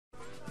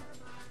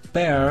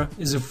Bear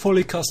is a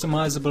fully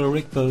customizable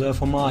rig builder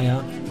for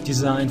Maya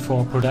designed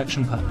for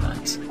production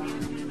pipelines.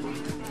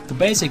 The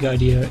basic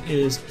idea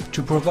is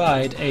to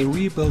provide a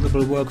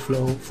rebuildable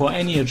workflow for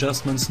any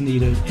adjustments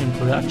needed in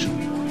production.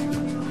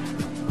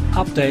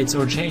 Updates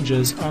or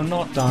changes are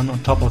not done on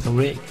top of the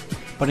rig,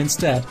 but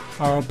instead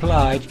are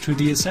applied to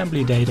the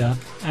assembly data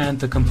and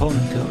the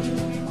component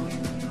code.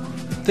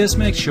 This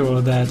makes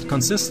sure that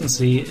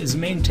consistency is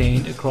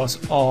maintained across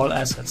all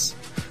assets,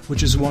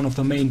 which is one of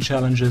the main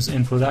challenges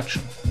in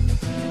production.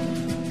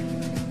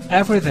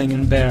 Everything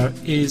in Bear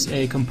is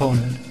a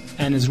component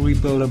and is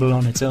rebuildable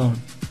on its own.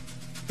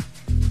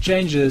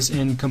 Changes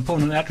in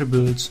component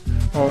attributes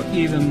or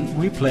even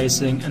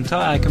replacing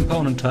entire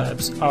component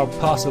types are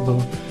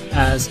possible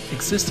as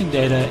existing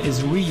data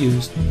is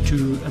reused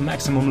to a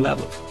maximum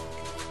level.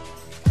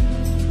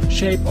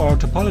 Shape or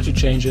topology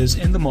changes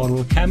in the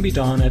model can be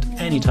done at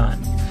any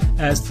time,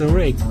 as the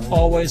rig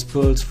always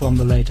builds from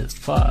the latest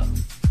file.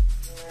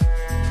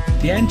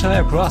 The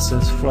entire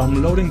process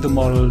from loading the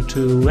model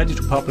to ready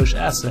to publish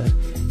asset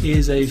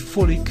is a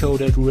fully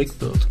coded rig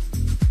build.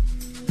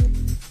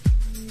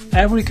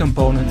 Every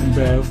component in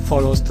Bear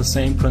follows the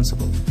same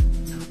principle.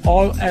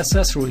 All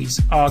accessories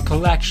are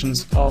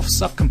collections of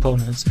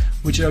subcomponents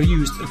which are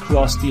used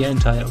across the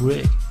entire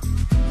rig.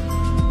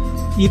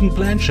 Even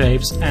plant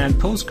shapes and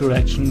pose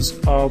corrections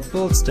are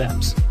build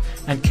steps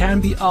and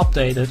can be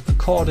updated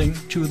according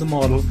to the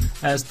model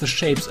as the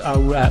shapes are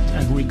wrapped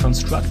and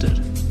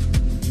reconstructed.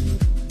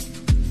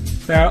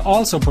 Bear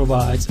also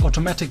provides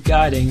automatic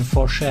guiding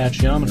for shared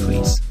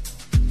geometries.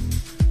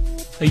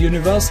 A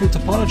universal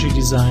topology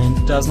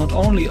design does not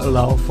only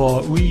allow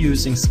for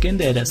reusing skin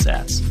data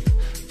sets,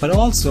 but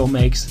also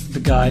makes the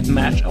guide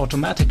match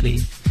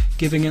automatically,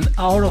 giving an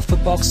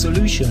out-of-the-box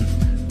solution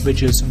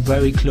which is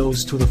very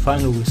close to the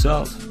final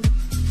result.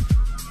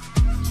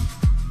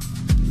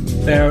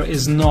 Bear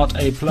is not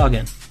a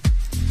plugin.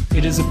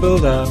 It is a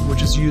builder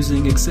which is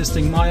using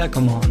existing Maya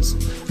commands,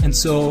 and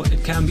so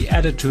it can be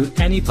added to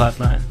any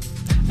pipeline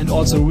and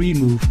also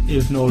removed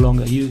if no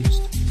longer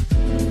used.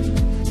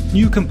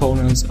 New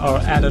components are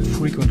added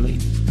frequently,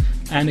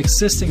 and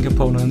existing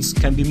components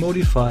can be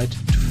modified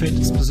to fit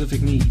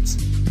specific needs.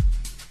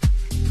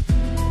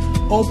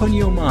 Open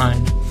your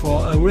mind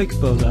for a rig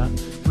builder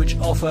which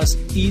offers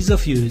ease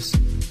of use,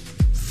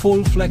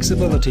 full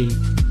flexibility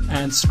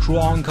and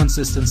strong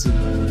consistency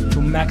to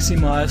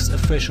maximize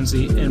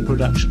efficiency in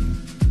production.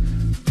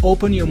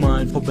 Open your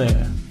mind for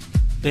Bear.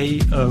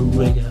 Be a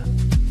rigger.